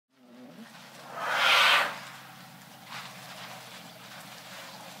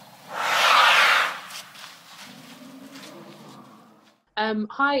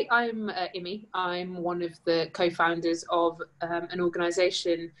Hi, I'm Immy. I'm one of the co-founders of an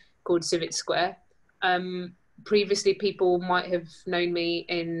organisation called Civic Square. Um, Previously, people might have known me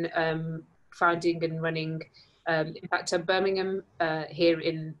in founding and running Impact Hub Birmingham here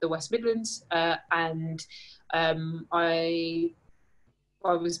in the West Midlands, and I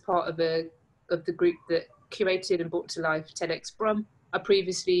was part of the group that curated and brought to life TEDx Brum. I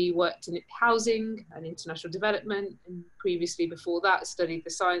previously worked in housing and international development, and previously before that studied the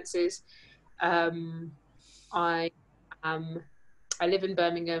sciences. Um, I am I live in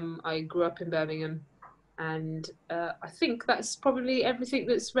Birmingham. I grew up in Birmingham, and I think that's probably everything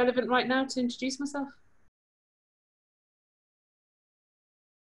that's relevant right now to introduce myself.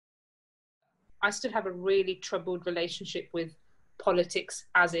 I still have a really troubled relationship with politics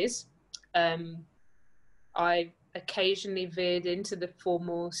as is. Um, I've occasionally veered into the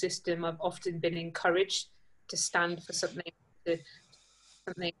formal system. I've often been encouraged to stand for something, to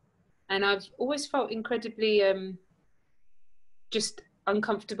something, and I've always felt incredibly just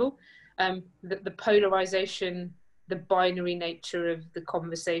uncomfortable. The polarization, the binary nature of the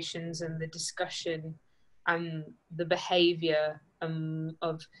conversations and the discussion, and the behaviour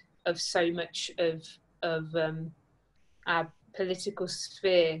of so much of our political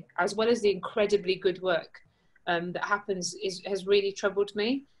sphere, as well as the incredibly good work that happens, has really troubled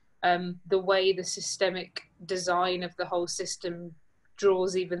me. The way the systemic design of the whole system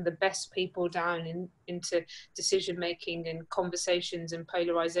draws even the best people down into decision making and conversations and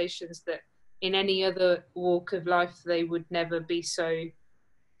polarizations that in any other walk of life they would never be so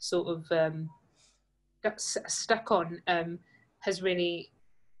sort of stuck on, has really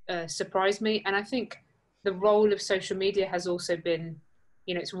surprised me. And I think the role of social media has also been,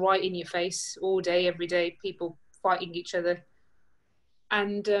 it's right in your face all day, every day, people fighting each other,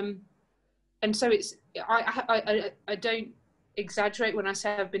 and so it's I don't exaggerate when I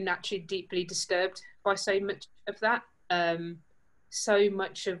say I've been naturally deeply disturbed by so much of that. So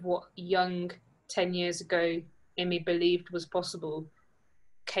much of what young 10 years ago Immy believed was possible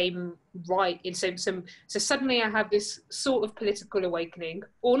came right in so suddenly I have this sort of political awakening,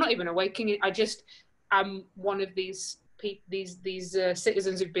 or not even awakening. I just am one of these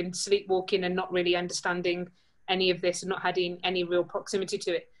citizens who've been sleepwalking and not really understanding any of this and not having any real proximity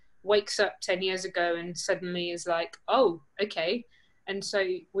to it, wakes up 10 years ago and suddenly is like, oh, okay, and so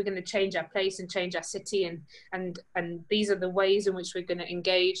we're going to change our place and change our city, and these are the ways in which we're going to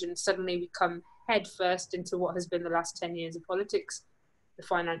engage, and suddenly we come head first into what has been the last 10 years of politics, the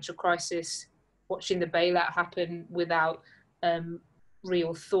financial crisis, watching the bailout happen without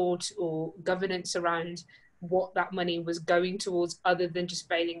real thought or governance around what that money was going towards, other than just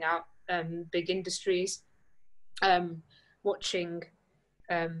bailing out big industries. Watching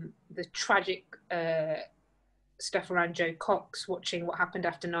the tragic stuff around Joe Cox, watching what happened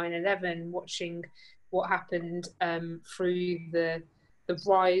after 9/11, watching what happened through the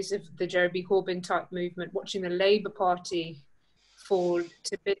rise of the Jeremy Corbyn type movement, watching the Labour Party fall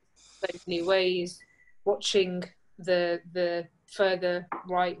to bits in so many ways, watching the further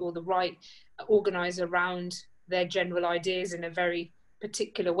right or the right organise around their general ideas in a very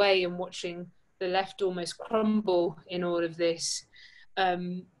particular way, and watching the left almost crumble in all of this,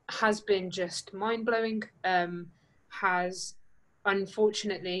 has been just mind-blowing. Has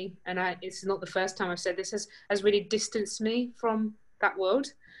unfortunately, and it's not the first time I've said this, has really distanced me from that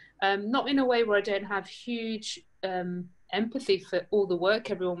world. Not in a way where I don't have huge empathy for all the work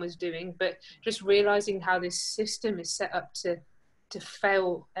everyone was doing, but just realizing how this system is set up to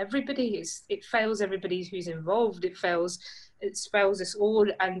fail everybody. It fails everybody who's involved. It fails us all,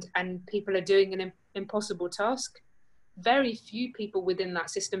 and people are doing an impossible task. Very few people within that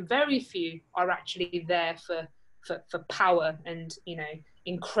system, very few are actually there for power and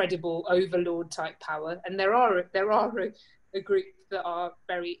incredible overlord type power, and there are a group that are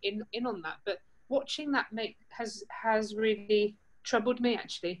very in on that. But watching that has really troubled me,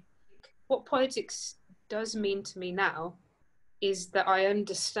 actually. What politics does mean to me now is that I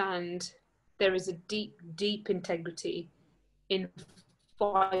understand there is a deep integrity in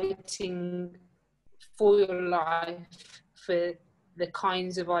fighting for your life, for the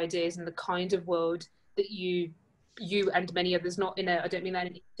kinds of ideas and the kind of world that you and many others, not in I don't mean that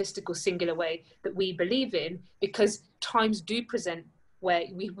in an egotistical singular way, that we believe in, because times do present where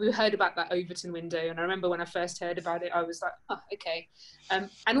we heard about that Overton window, and I remember when I first heard about it, I was like, oh, okay.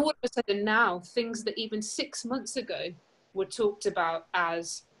 And all of a sudden now, things that even 6 months ago were talked about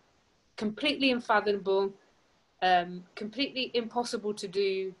as completely unfathomable, completely impossible to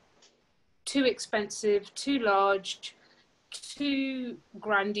do, too expensive, too large, too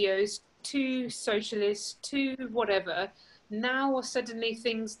grandiose, too socialist, too whatever, now are suddenly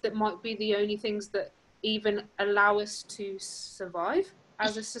things that might be the only things that even allow us to survive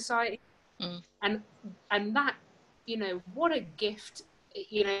as a society. And that, you know, what a gift.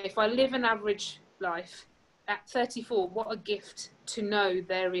 You know, if I live an average life at 34, what a gift to know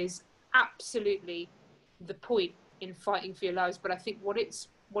there is absolutely the point in fighting for your lives. But I think what it's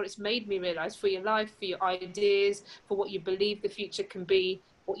made me realize, for your life, for your ideas, for what you believe the future can be,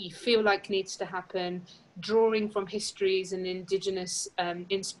 what you feel like needs to happen, drawing from histories and indigenous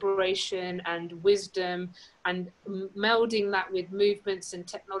inspiration and wisdom, and melding that with movements and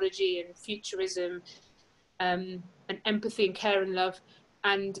technology and futurism, and empathy and care and love.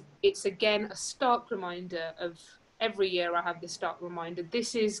 And it's again a stark reminder of, every year I have this stark reminder,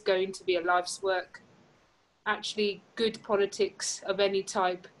 this is going to be a life's work. Actually, good politics of any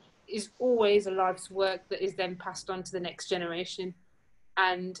type is always a life's work that is then passed on to the next generation.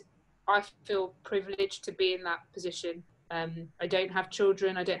 And I feel privileged to be in that position. I don't have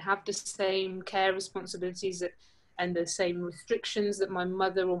children. I don't have the same care responsibilities and the same restrictions that my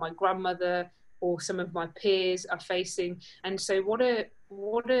mother or my grandmother or some of my peers are facing. And so what a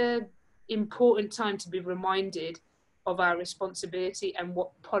important time to be reminded of our responsibility and what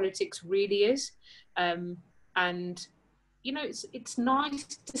politics really is. And you know, it's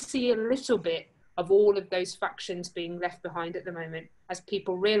nice to see a little bit of all of those factions being left behind at the moment, as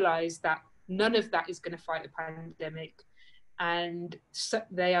people realize that none of that is going to fight the pandemic, and so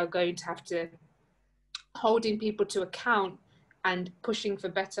they are going to have to, holding people to account and pushing for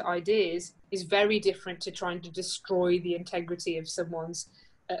better ideas is very different to trying to destroy the integrity of someone's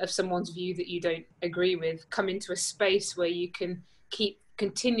view that you don't agree with. Come into a space where you can keep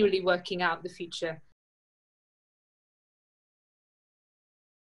continually working out the future.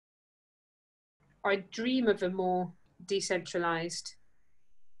 I dream of a more decentralized,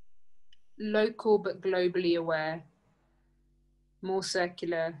 local but globally aware, more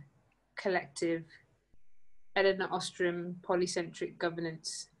circular, collective, Eleanor Ostrom polycentric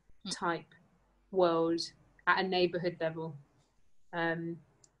governance type world at a neighborhood level, in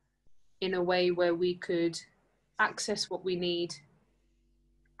a way where we could access what we need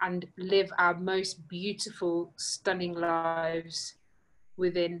and live our most beautiful, stunning lives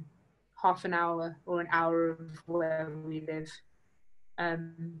within half an hour or an hour of where we live.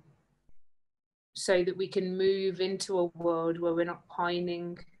 So that we can move into a world where we're not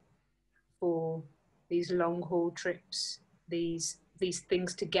pining for these long haul trips, these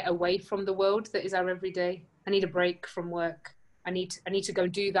things to get away from the world that is our everyday. I need a break from work. I need to go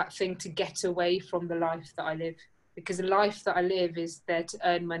do that thing to get away from the life that I live, because the life that I live is there to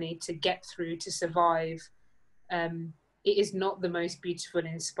earn money, to get through, to survive. It is not the most beautiful,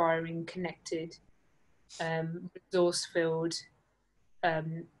 inspiring, connected, resource-filled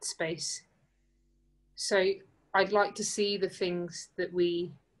space. So I'd like to see the things that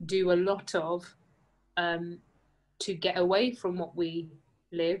we do a lot of, to get away from what we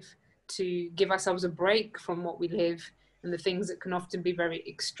live, to give ourselves a break from what we live and the things that can often be very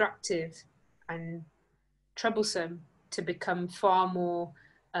extractive and troublesome, to become far more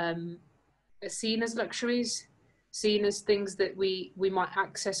seen as luxuries, seen as things that we might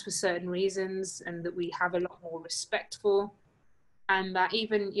access for certain reasons and that we have a lot more respect for. And that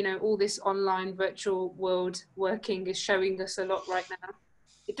even, you know, all this online virtual world working is showing us a lot right now.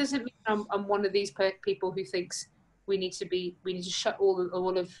 It doesn't mean I'm one of these people who thinks we need to shut all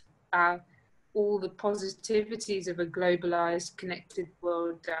the positivities of a globalized, connected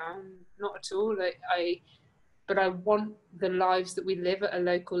world down. Not at all. But I want the lives that we live at a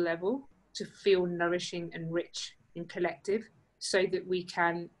local level to feel nourishing and rich and collective, so that we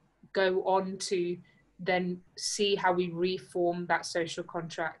can go on to then see how we reform that social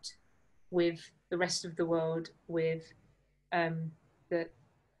contract with the rest of the world, with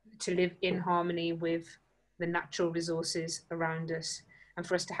to live in harmony with the natural resources around us, and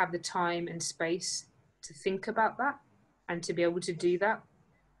for us to have the time and space to think about that and to be able to do that.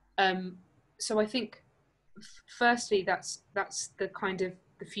 So I think, firstly, that's the kind of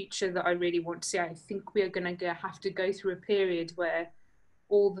the future that I really want to see. I think we are going to have to go through a period where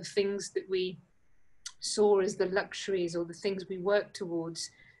all the things that we saw as the luxuries or the things we work towards,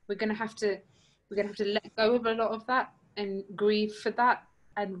 we're going to have to let go of a lot of that and grieve for that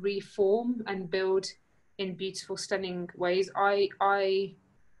and reform and build in beautiful, stunning ways. I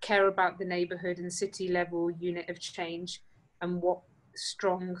care about the neighborhood and city level unit of change, and what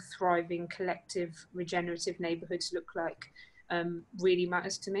strong, thriving, collective, regenerative neighborhoods look like. Really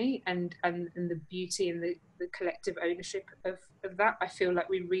matters to me, and the beauty and the collective ownership of that. I feel like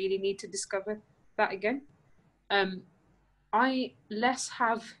we really need to discover that again. I less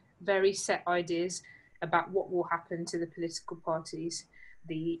have very set ideas about what will happen to the political parties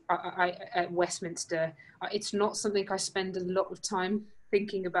at Westminster. It's not something I spend a lot of time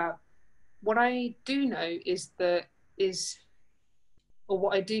thinking about. What I do know or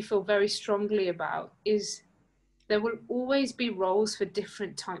what I do feel very strongly about is there will always be roles for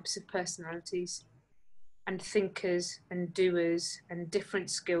different types of personalities and thinkers and doers and different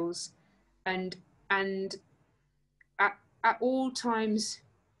skills. And and at all times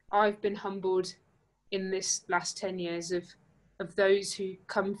I've been humbled in this last 10 years of those who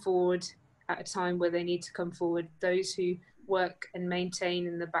come forward at a time where they need to come forward, those who work and maintain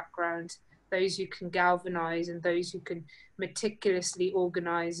in the background, those who can galvanize and those who can meticulously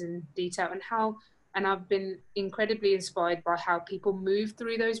organize and detail, and I've been incredibly inspired by how people move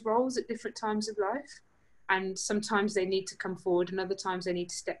through those roles at different times of life. And sometimes they need to come forward and other times they need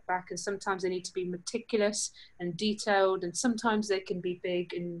to step back, and sometimes they need to be meticulous and detailed, and sometimes they can be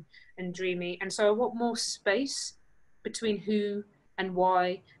big and dreamy. And so I want more space between who and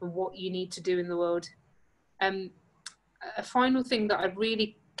why and what you need to do in the world. A final thing that I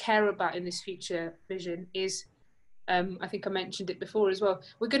really care about in this future vision is, I think I mentioned it before as well,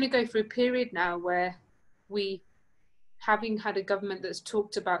 we're going to go through a period now where we, having had a government that's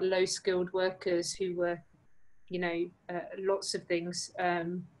talked about low skilled workers who were, lots of things,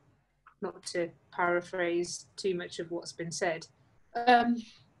 not to paraphrase too much of what's been said,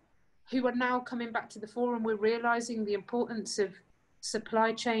 who are now coming back to the fore, and we're realising the importance of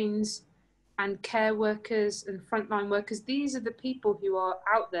supply chains and care workers and frontline workers. These are the people who are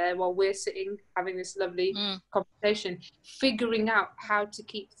out there while we're sitting having this lovely conversation, figuring out how to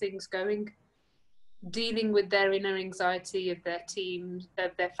keep things going, dealing with their inner anxiety of their teams,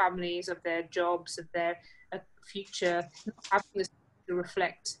 of their families, of their jobs, of their future, having this to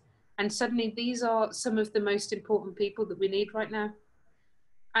reflect. And suddenly these are some of the most important people that we need right now.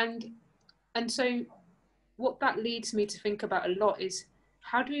 And so what that leads me to think about a lot is,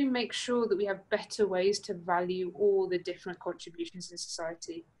 how do we make sure that we have better ways to value all the different contributions in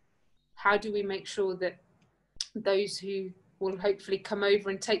society? How do we make sure that those who will hopefully come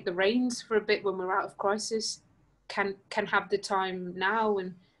over and take the reins for a bit when we're out of crisis can have the time now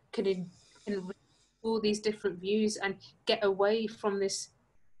and can all these different views and get away from this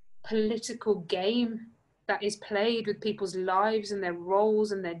political game that is played with people's lives and their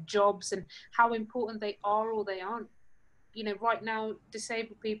roles and their jobs and how important they are or they aren't. Right now,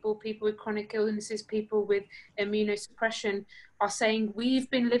 disabled people, people with chronic illnesses, people with immunosuppression are saying, we've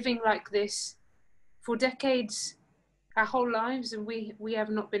been living like this for decades, our whole lives, and we have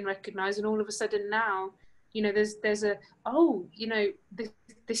not been recognised. And all of a sudden now, there's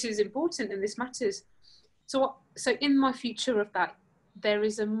this is important and this matters. So in my future of that, there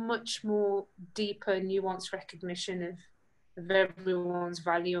is a much more deeper, nuanced recognition of everyone's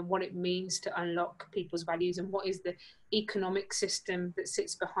value and what it means to unlock people's values, and what is the economic system that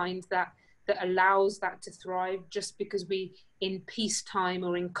sits behind that allows that to thrive. Just because we, in peacetime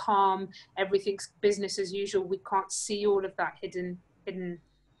or in calm, everything's business as usual, we can't see all of that hidden. And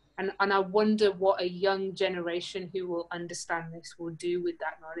I wonder what a young generation who will understand this will do with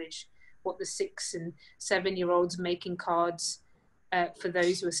that knowledge. What the 6 and 7 year olds making cards for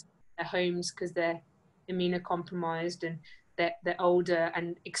those who are in their homes because they're immunocompromised and they're older,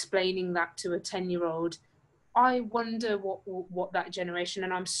 and explaining that to a 10-year-old. I wonder what that generation,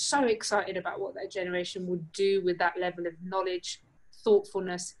 and I'm so excited about what that generation would do with that level of knowledge,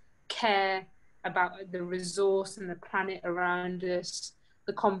 thoughtfulness, care about the resource and the planet around us,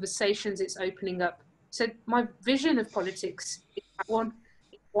 the conversations it's opening up. So my vision of politics is one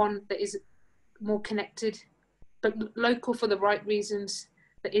that is more connected, but local for the right reasons,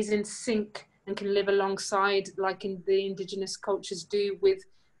 that is in sync and can live alongside, like in the indigenous cultures do, with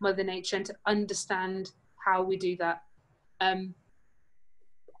Mother Nature, and to understand how we do that.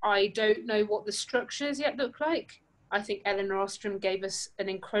 I don't know what the structures yet look like. I think Eleanor Ostrom gave us an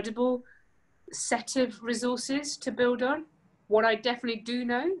incredible set of resources to build on. What I definitely do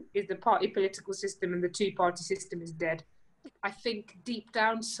know is the party political system and the two-party system is dead. I think deep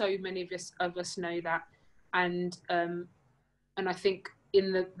down, so many of us know that, and I think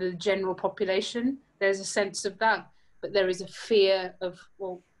in the general population, there's a sense of that, but there is a fear of,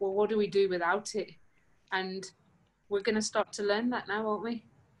 well, what do we do without it? And we're going to start to learn that now, aren't we?